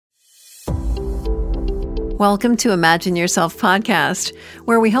Welcome to Imagine Yourself podcast,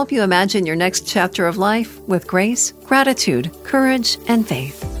 where we help you imagine your next chapter of life with grace, gratitude, courage, and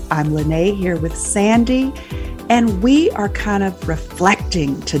faith. I'm Lene here with Sandy, and we are kind of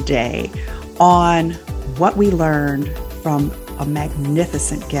reflecting today on what we learned from a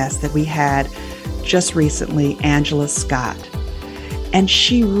magnificent guest that we had just recently, Angela Scott. And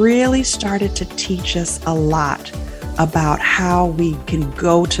she really started to teach us a lot about how we can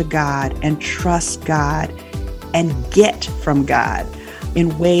go to God and trust God and get from God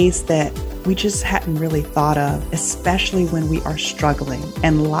in ways that we just hadn't really thought of, especially when we are struggling.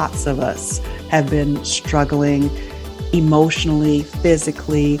 And lots of us have been struggling emotionally,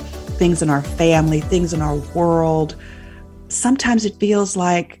 physically, things in our family, things in our world. Sometimes it feels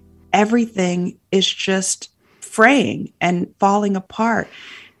like everything is just fraying and falling apart.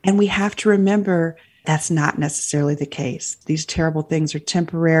 And we have to remember that's not necessarily the case. These terrible things are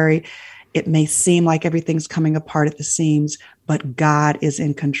temporary. It may seem like everything's coming apart at the seams, but God is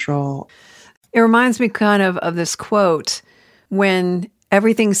in control. It reminds me kind of this quote, when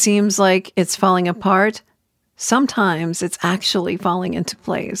everything seems like it's falling apart, sometimes it's actually falling into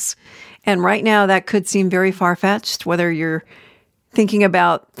place. And right now that could seem very far-fetched, whether you're thinking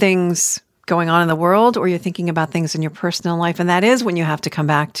about things going on in the world or you're thinking about things in your personal life. And that is when you have to come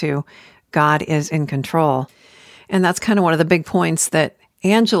back to God is in control. And that's kind of one of the big points that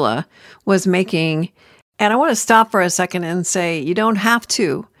Angela was making. And I want to stop for a second and say, you don't have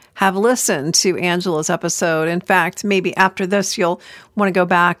to have listened to Angela's episode. In fact, maybe after this, you'll want to go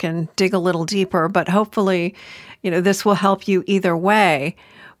back and dig a little deeper, but hopefully, this will help you either way.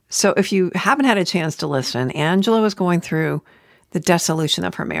 So if you haven't had a chance to listen, Angela was going through the dissolution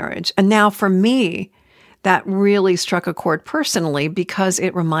of her marriage. And now for me, that really struck a chord personally because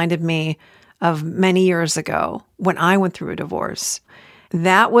it reminded me of many years ago when I went through a divorce.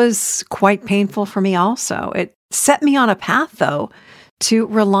 That was quite painful for me also. It set me on a path, though, to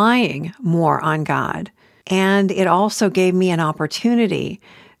relying more on God. And it also gave me an opportunity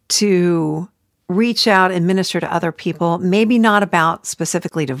to reach out and minister to other people, maybe not about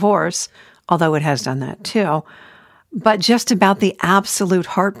specifically divorce, although it has done that too, but just about the absolute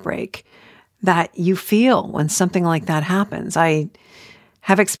heartbreak that you feel when something like that happens. I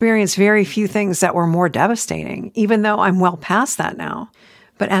have experienced very few things that were more devastating, even though I'm well past that now.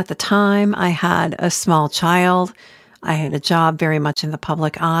 But at the time, I had a small child. I had a job very much in the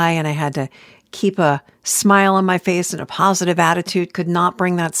public eye, and I had to keep a smile on my face and a positive attitude, could not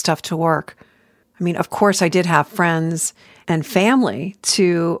bring that stuff to work. I mean, of course, I did have friends and family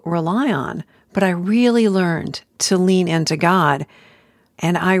to rely on, but I really learned to lean into God.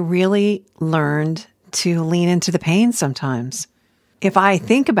 And I really learned to lean into the pain sometimes. If I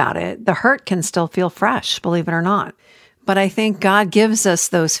think about it, the hurt can still feel fresh, believe it or not. But I think God gives us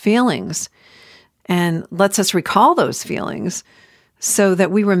those feelings and lets us recall those feelings so that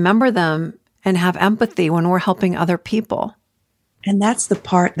we remember them and have empathy when we're helping other people. And that's the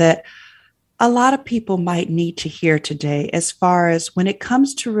part that a lot of people might need to hear today, as far as when it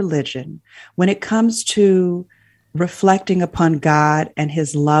comes to religion, when it comes to reflecting upon God and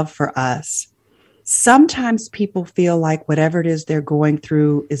his love for us. Sometimes people feel like whatever it is they're going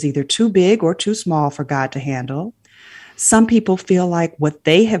through is either too big or too small for God to handle. Some people feel like what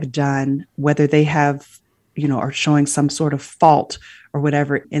they have done, whether they have, are showing some sort of fault or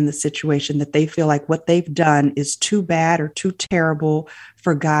whatever in the situation, that they feel like what they've done is too bad or too terrible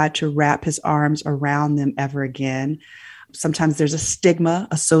for God to wrap his arms around them ever again. Sometimes there's a stigma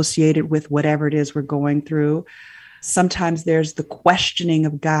associated with whatever it is we're going through. Sometimes there's the questioning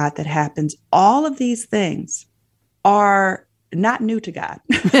of God that happens. All of these things are not new to God.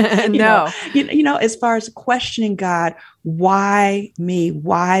 No. As far as questioning God, why me?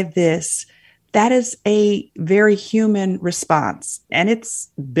 Why this? That is a very human response. And it's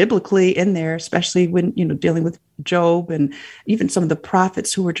biblically in there, especially when, dealing with Job and even some of the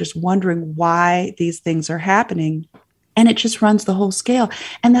prophets who were just wondering why these things are happening. And it just runs the whole scale.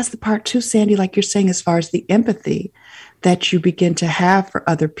 And that's the part too, Sandy, like you're saying, as far as the empathy that you begin to have for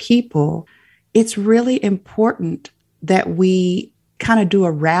other people, it's really important that we kind of do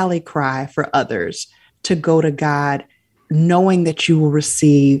a rally cry for others to go to God, knowing that you will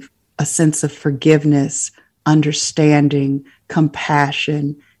receive a sense of forgiveness, understanding,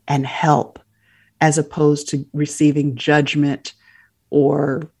 compassion, and help, as opposed to receiving judgment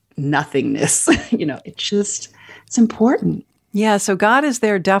or nothingness. It's important. Yeah, so God is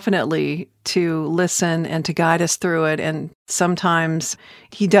there definitely to listen and to guide us through it. And sometimes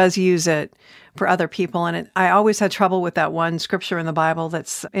he does use it for other people. And I always had trouble with that one scripture in the Bible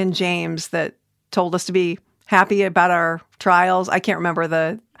that's in James that told us to be happy about our trials. I can't remember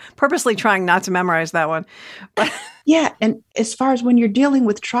purposely trying not to memorize that one. Yeah. And as far as when you're dealing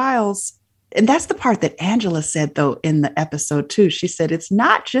with trials, and that's the part that Angela said, though, in the episode too. She said, it's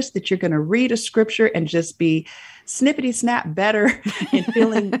not just that you're going to read a scripture and just be snippety snap better and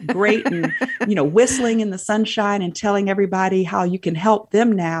feeling great and, whistling in the sunshine and telling everybody how you can help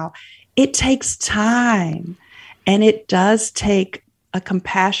them now. It takes time, and it does take a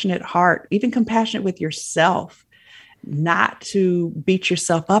compassionate heart, even compassionate with yourself, not to beat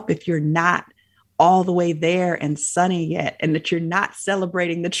yourself up if you're not all the way there and sunny yet, and that you're not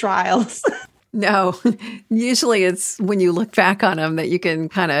celebrating the trials. No, usually it's when you look back on them that you can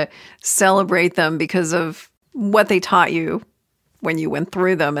kind of celebrate them because of what they taught you when you went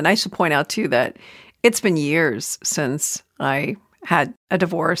through them. And I should point out too that it's been years since I had a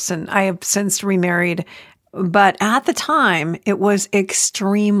divorce, and I have since remarried. But at the time, it was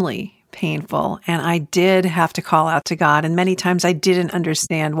extremely painful. And I did have to call out to God. And many times I didn't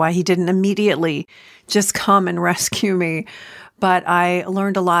understand why he didn't immediately just come and rescue me. But I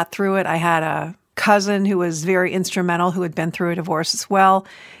learned a lot through it. I had a cousin who was very instrumental, who had been through a divorce as well,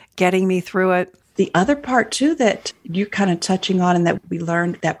 getting me through it. The other part too that you're kind of touching on, and that we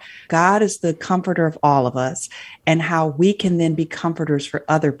learned, that God is the comforter of all of us, and how we can then be comforters for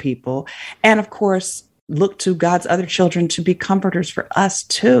other people. And of course, look to God's other children to be comforters for us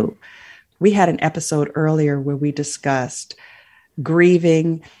too. We had an episode earlier where we discussed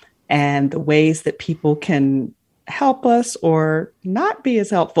grieving and the ways that people can help us or not be as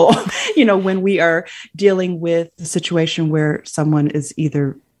helpful, when we are dealing with a situation where someone is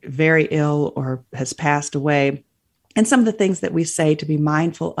either very ill or has passed away, and some of the things that we say to be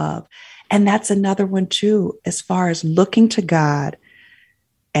mindful of. And that's another one too, as far as looking to God.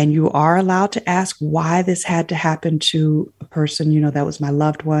 And you are allowed to ask why this had to happen to a person, that was my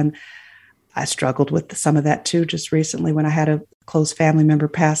loved one. I struggled with some of that too, just recently when I had a close family member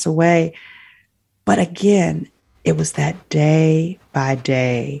pass away. But again, it was that day by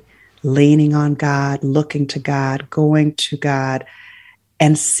day, leaning on God, looking to God, going to God,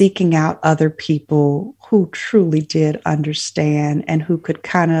 and seeking out other people who truly did understand and who could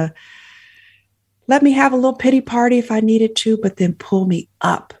kind of let me have a little pity party if I needed to, but then pull me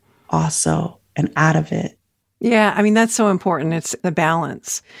up also and out of it. Yeah, I mean, that's so important. It's the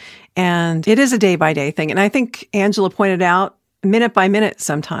balance. And it is a day-by-day thing. And I think Angela pointed out minute by minute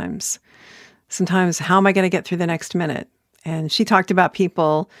sometimes. Sometimes, how am I going to get through the next minute? And she talked about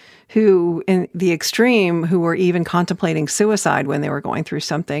people who, in the extreme, who were even contemplating suicide when they were going through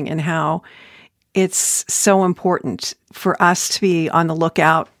something, and how it's so important for us to be on the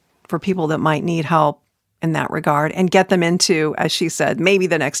lookout for people that might need help in that regard, and get them into, as she said, maybe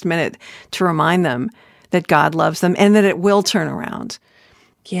the next minute, to remind them that God loves them and that it will turn around.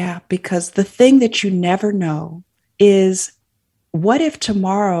 Yeah, because the thing that you never know is, what if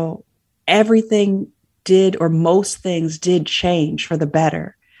tomorrow everything did, or most things did, change for the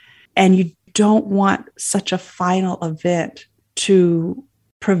better? And you don't want such a final event to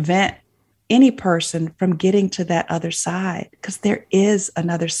prevent any person from getting to that other side, because there is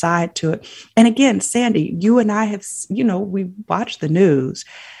another side to it. And again, Sandy, you and I have, we watch the news.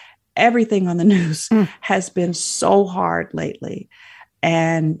 Everything on the news has been so hard lately.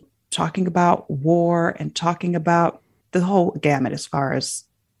 And talking about war and talking about the whole gamut, as far as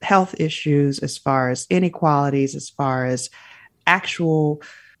health issues, as far as inequalities, as far as actual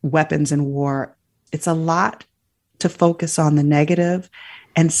weapons in war. It's a lot to focus on the negative.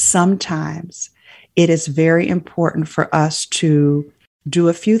 And sometimes it is very important for us to do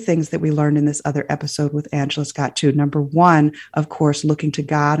a few things that we learned in this other episode with Angela Scott too. Number one, of course, looking to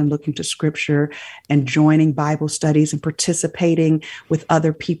God and looking to scripture and joining Bible studies and participating with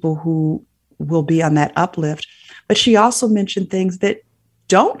other people who will be on that uplift. But she also mentioned things that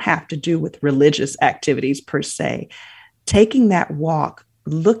don't have to do with religious activities per se. Taking that walk,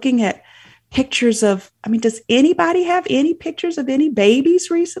 looking at pictures of, does anybody have any pictures of any babies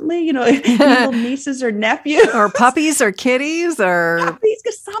recently? Little nieces or nephews, or puppies or kitties, or puppies,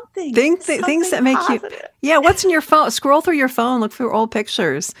 something. Things that make positive. Yeah. What's in your phone? Scroll through your phone, look through old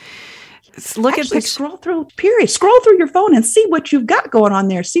pictures. Look at pictures. Scroll through your phone and see what you've got going on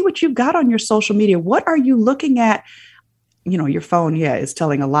there. See what you've got on your social media. What are you looking at? Your phone, is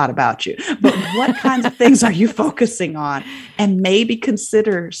telling a lot about you, but what kinds of things are you focusing on? And maybe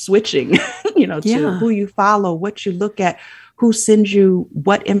consider switching, to who you follow, what you look at, who sends you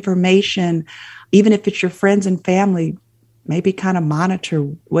what information, even if it's your friends and family, maybe kind of monitor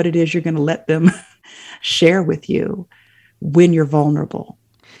what it is you're going to let them share with you when you're vulnerable.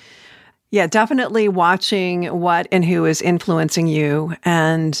 Yeah, definitely watching what and who is influencing you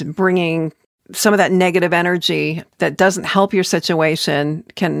and bringing some of that negative energy that doesn't help your situation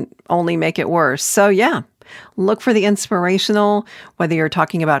can only make it worse. So yeah, look for the inspirational, whether you're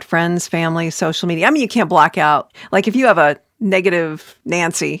talking about friends, family, social media. I mean, you can't block out, like if you have a negative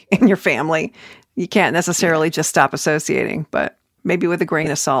Nancy in your family, you can't necessarily just stop associating, but maybe with a grain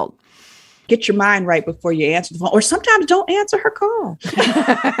of salt. Get your mind right before you answer the phone, or sometimes don't answer her call.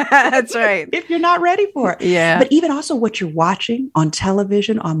 That's right. If you're not ready for it. Yeah. But even also what you're watching on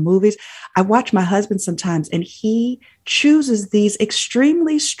television, on movies. I watch my husband sometimes, and he chooses these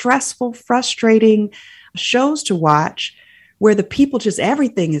extremely stressful, frustrating shows to watch where the people just,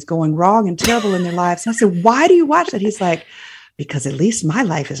 everything is going wrong and terrible in their lives. And I said, why do you watch that? He's like, because at least my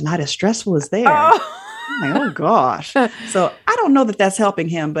life is not as stressful as theirs. I'm like, oh gosh. So I don't know that that's helping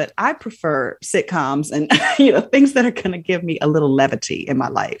him, but I prefer sitcoms and things that are going to give me a little levity in my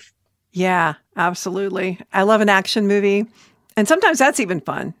life. Yeah, absolutely. I love an action movie, and sometimes that's even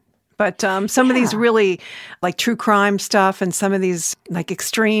fun. But some of these really like true crime stuff and some of these like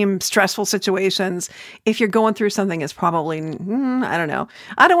extreme stressful situations, if you're going through something, it's probably, I don't know.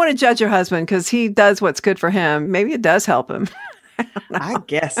 I don't want to judge your husband because he does what's good for him. Maybe it does help him. I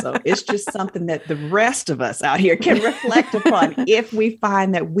guess so. It's just something that the rest of us out here can reflect upon if we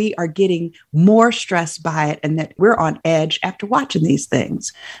find that we are getting more stressed by it and that we're on edge after watching these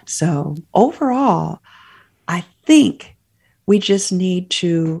things. So overall, I think we just need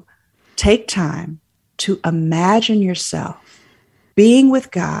to take time to imagine yourself being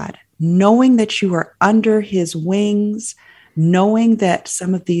with God, knowing that you are under his wings, knowing that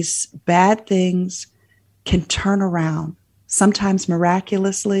some of these bad things can turn around. Sometimes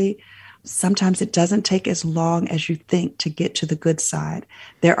miraculously, sometimes it doesn't take as long as you think to get to the good side.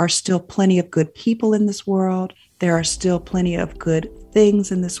 There are still plenty of good people in this world. There are still plenty of good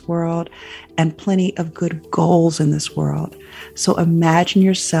things in this world and plenty of good goals in this world. So imagine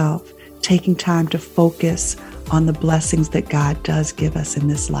yourself taking time to focus on the blessings that God does give us in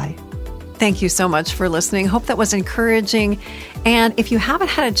this life. Thank you so much for listening. Hope that was encouraging. And if you haven't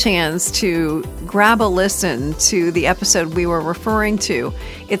had a chance to grab a listen to the episode we were referring to,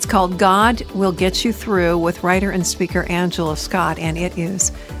 it's called God Will Get You Through with writer and speaker Angela Scott, and it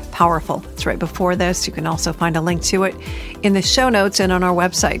is powerful. It's right before this. You can also find a link to it in the show notes and on our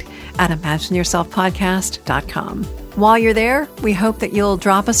website at imagineyourselfpodcast.com. While you're there, we hope that you'll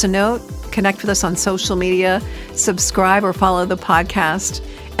drop us a note, connect with us on social media, subscribe or follow the podcast.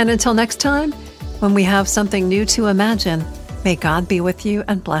 And until next time, when we have something new to imagine, may God be with you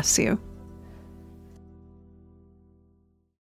and bless you.